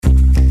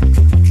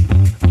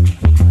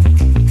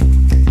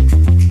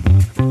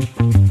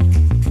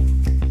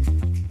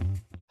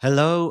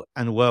Hello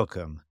and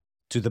welcome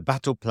to the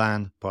Battle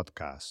Plan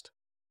podcast,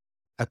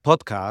 a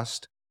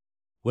podcast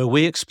where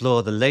we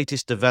explore the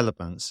latest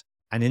developments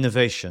and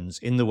innovations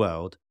in the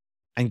world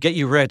and get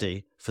you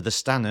ready for the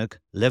STANAG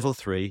Level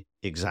 3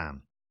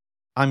 exam.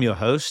 I'm your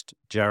host,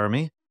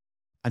 Jeremy,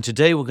 and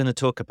today we're going to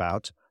talk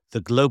about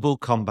the Global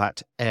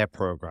Combat Air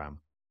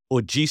Program,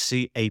 or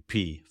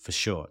GCAP for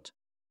short.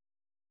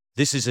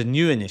 This is a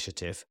new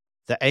initiative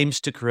that aims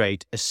to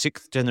create a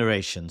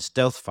sixth-generation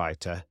stealth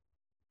fighter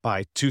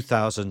by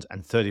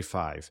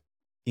 2035,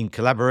 in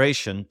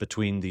collaboration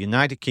between the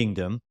United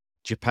Kingdom,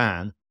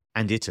 Japan,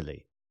 and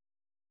Italy.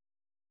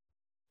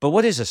 But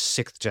what is a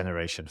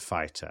sixth-generation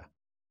fighter?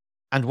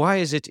 And why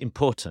is it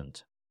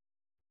important?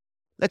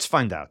 Let's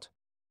find out.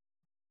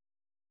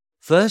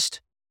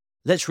 First,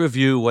 let's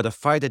review what a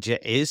fighter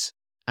jet is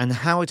and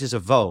how it has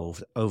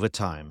evolved over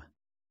time.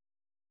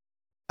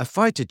 A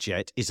fighter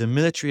jet is a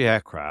military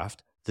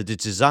aircraft that is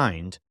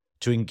designed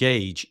to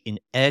engage in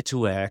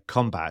air-to-air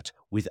combat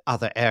with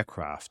other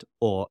aircraft,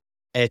 or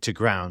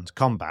air-to-ground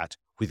combat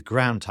with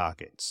ground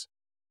targets.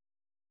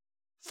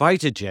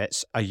 Fighter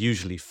jets are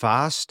usually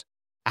fast,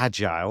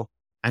 agile,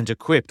 and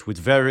equipped with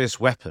various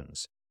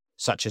weapons,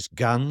 such as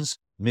guns,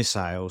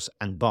 missiles,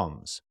 and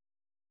bombs.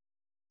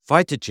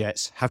 Fighter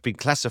jets have been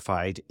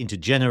classified into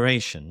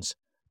generations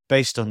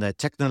based on their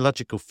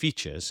technological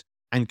features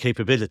and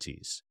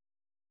capabilities.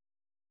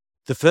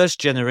 The first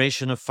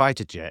generation of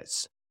fighter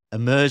jets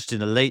emerged in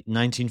the late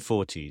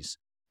 1940s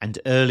and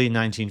early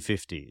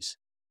 1950s,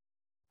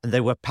 and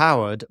they were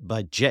powered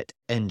by jet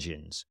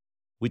engines,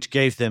 which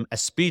gave them a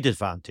speed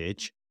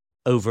advantage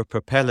over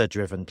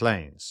propeller-driven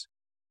planes.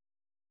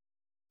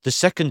 The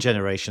second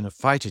generation of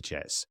fighter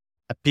jets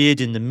appeared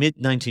in the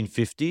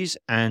mid-1950s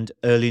and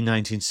early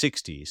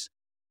 1960s,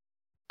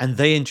 and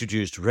they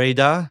introduced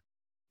radar,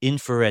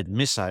 infrared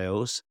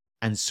missiles,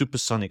 and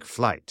supersonic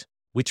flight,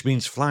 which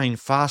means flying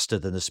faster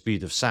than the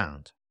speed of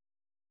sound.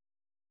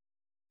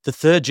 The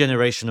third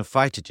generation of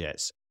fighter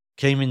jets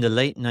came in the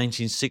late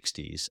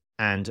 1960s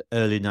and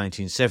early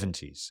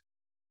 1970s,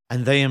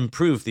 and they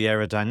improved the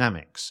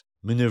aerodynamics,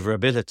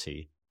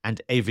 maneuverability,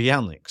 and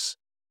avionics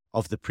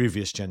of the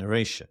previous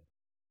generation.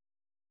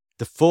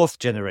 The fourth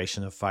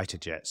generation of fighter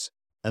jets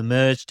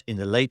emerged in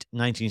the late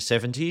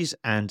 1970s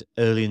and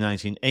early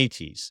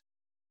 1980s,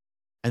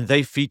 and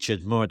they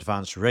featured more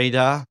advanced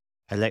radar,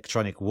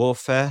 electronic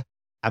warfare,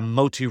 and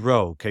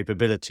multi-role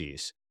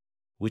capabilities,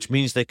 which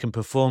means they can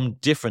perform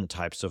different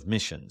types of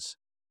missions.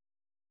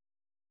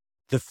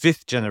 The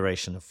fifth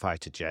generation of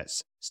fighter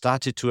jets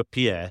started to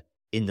appear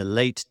in the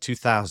late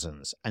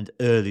 2000s and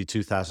early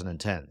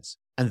 2010s,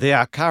 and they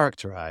are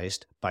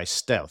characterized by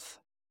stealth,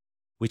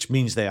 which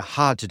means they are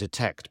hard to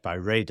detect by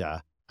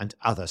radar and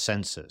other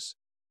sensors,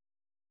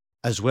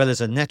 as well as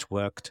a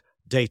networked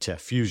data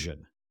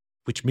fusion,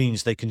 which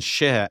means they can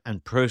share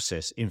and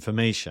process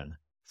information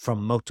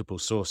from multiple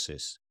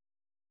sources.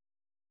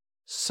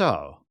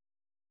 So,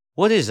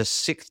 what is a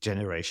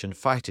sixth-generation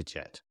fighter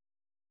jet?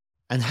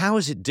 And how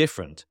is it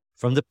different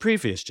from the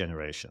previous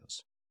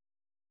generations?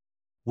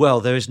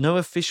 Well, there is no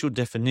official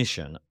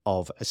definition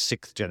of a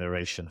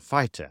sixth-generation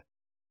fighter,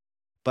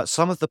 but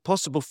some of the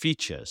possible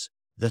features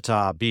that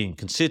are being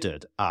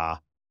considered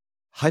are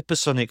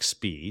hypersonic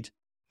speed,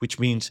 which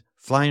means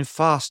flying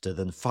faster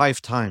than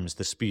 5 times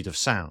the speed of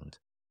sound,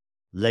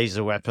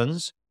 laser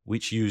weapons,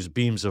 which use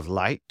beams of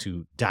light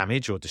to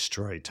damage or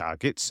destroy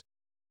targets,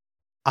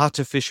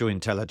 artificial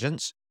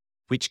intelligence,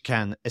 which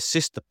can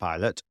assist the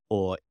pilot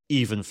or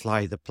even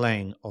fly the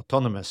plane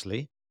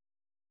autonomously,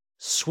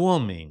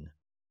 swarming,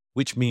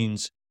 which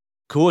means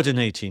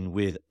coordinating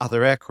with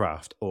other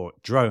aircraft or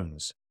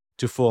drones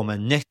to form a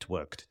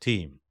networked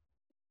team,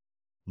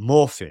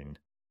 morphing,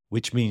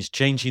 which means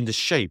changing the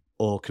shape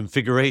or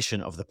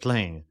configuration of the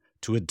plane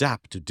to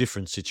adapt to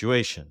different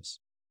situations.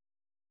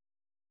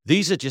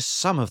 These are just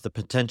some of the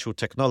potential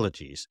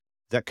technologies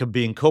that can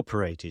be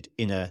incorporated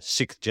in a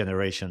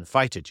sixth-generation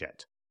fighter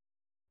jet,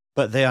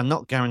 but they are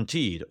not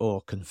guaranteed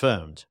or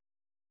confirmed.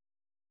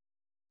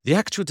 The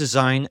actual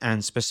design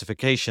and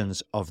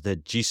specifications of the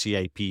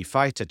GCAP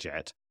fighter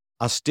jet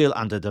are still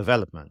under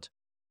development,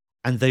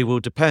 and they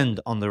will depend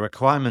on the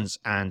requirements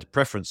and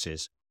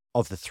preferences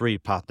of the 3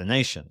 partner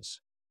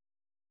nations.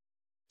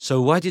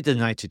 So why did the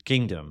United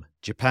Kingdom,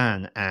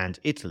 Japan, and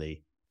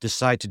Italy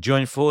decide to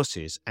join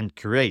forces and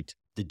create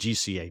the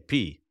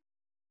GCAP?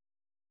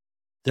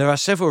 There are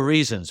several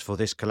reasons for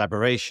this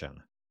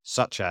collaboration,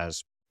 such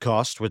as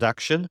cost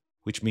reduction,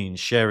 which means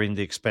sharing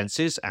the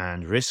expenses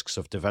and risks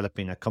of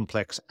developing a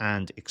complex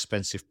and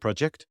expensive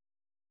project,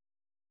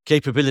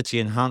 capability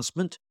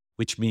enhancement,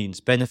 which means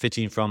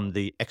benefiting from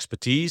the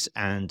expertise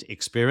and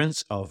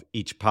experience of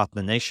each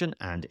partner nation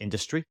and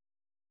industry,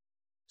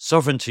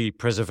 sovereignty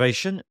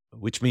preservation,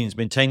 which means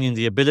maintaining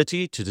the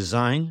ability to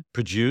design,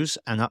 produce,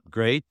 and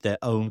upgrade their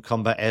own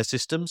combat air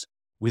systems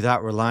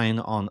without relying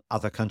on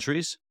other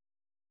countries,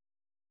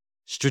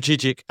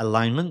 strategic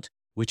alignment,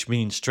 which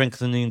means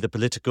strengthening the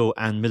political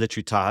and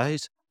military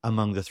ties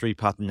among the 3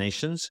 partner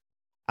nations,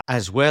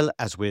 as well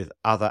as with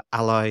other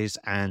allies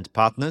and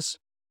partners,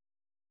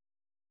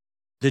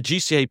 The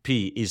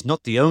GCAP is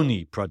not the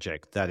only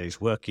project that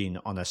is working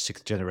on a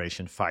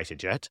sixth-generation fighter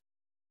jet.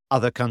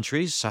 Other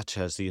countries, such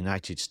as the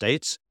United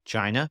States,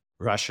 China,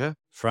 Russia,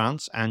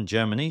 France, and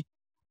Germany,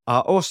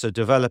 are also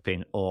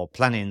developing or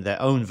planning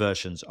their own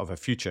versions of a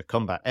future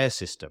combat air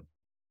system.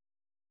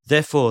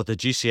 Therefore, the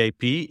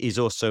GCAP is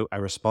also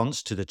a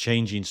response to the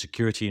changing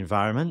security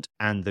environment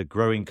and the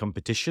growing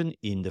competition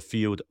in the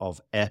field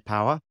of air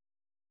power.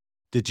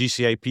 The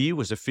GCAP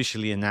was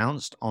officially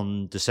announced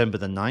on December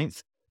the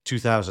 9th,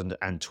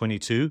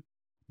 2022,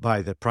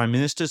 by the Prime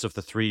Ministers of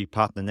the three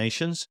partner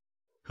nations,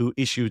 who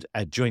issued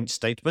a joint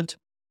statement.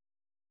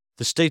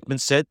 The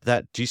statement said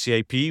that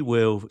GCAP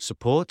will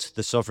support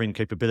the sovereign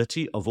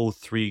capability of all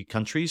three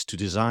countries to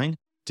design,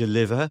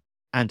 deliver,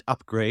 and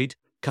upgrade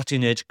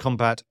cutting-edge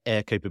combat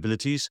air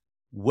capabilities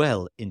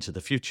well into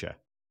the future.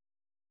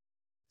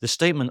 The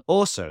statement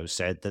also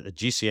said that the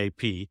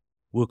GCAP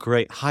will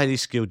create highly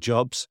skilled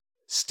jobs,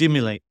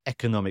 stimulate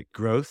economic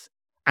growth,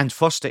 and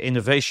foster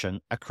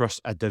innovation across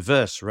a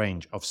diverse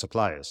range of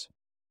suppliers.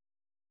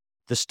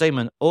 The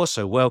statement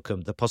also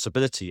welcomed the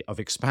possibility of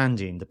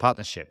expanding the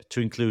partnership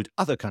to include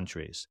other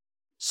countries,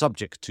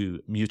 subject to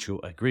mutual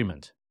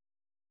agreement.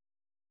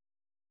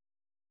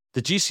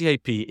 The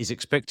GCAP is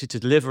expected to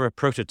deliver a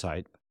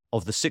prototype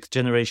of the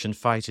sixth-generation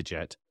fighter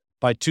jet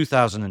by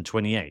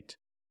 2028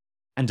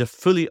 and a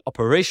fully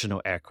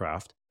operational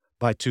aircraft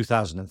by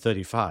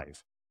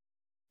 2035.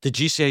 The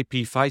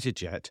GCAP fighter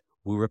jet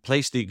will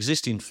replace the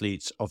existing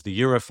fleets of the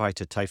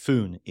Eurofighter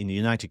Typhoon in the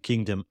United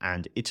Kingdom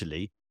and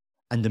Italy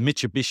and the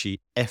Mitsubishi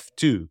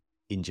F2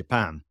 in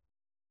Japan.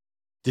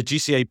 The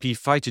GCAP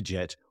fighter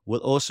jet will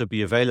also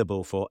be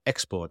available for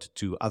export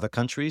to other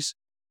countries,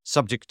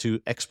 subject to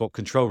export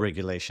control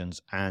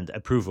regulations and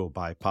approval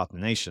by partner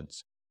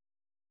nations.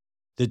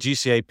 The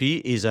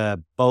GCAP is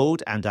a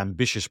bold and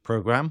ambitious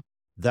program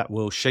that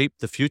will shape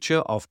the future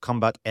of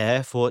combat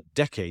air for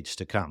decades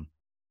to come.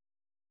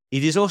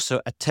 It is also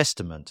a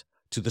testament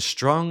to the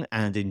strong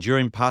and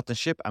enduring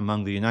partnership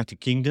among the United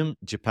Kingdom,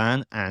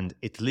 Japan, and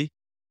Italy,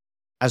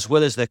 as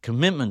well as their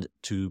commitment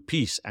to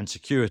peace and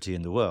security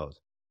in the world.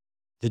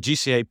 The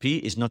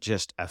GCAP is not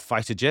just a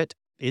fighter jet,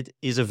 it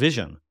is a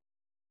vision.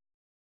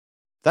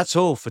 That's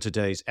all for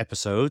today's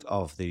episode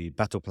of the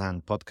Battle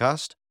Plan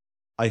podcast.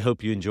 I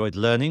hope you enjoyed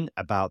learning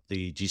about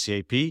the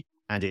GCAP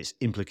and its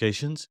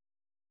implications.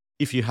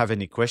 If you have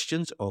any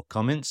questions or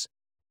comments,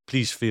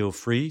 please feel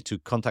free to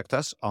contact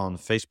us on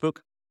Facebook.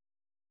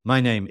 My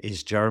name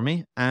is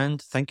Jeremy,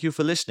 and thank you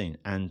for listening,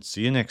 and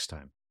see you next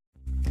time.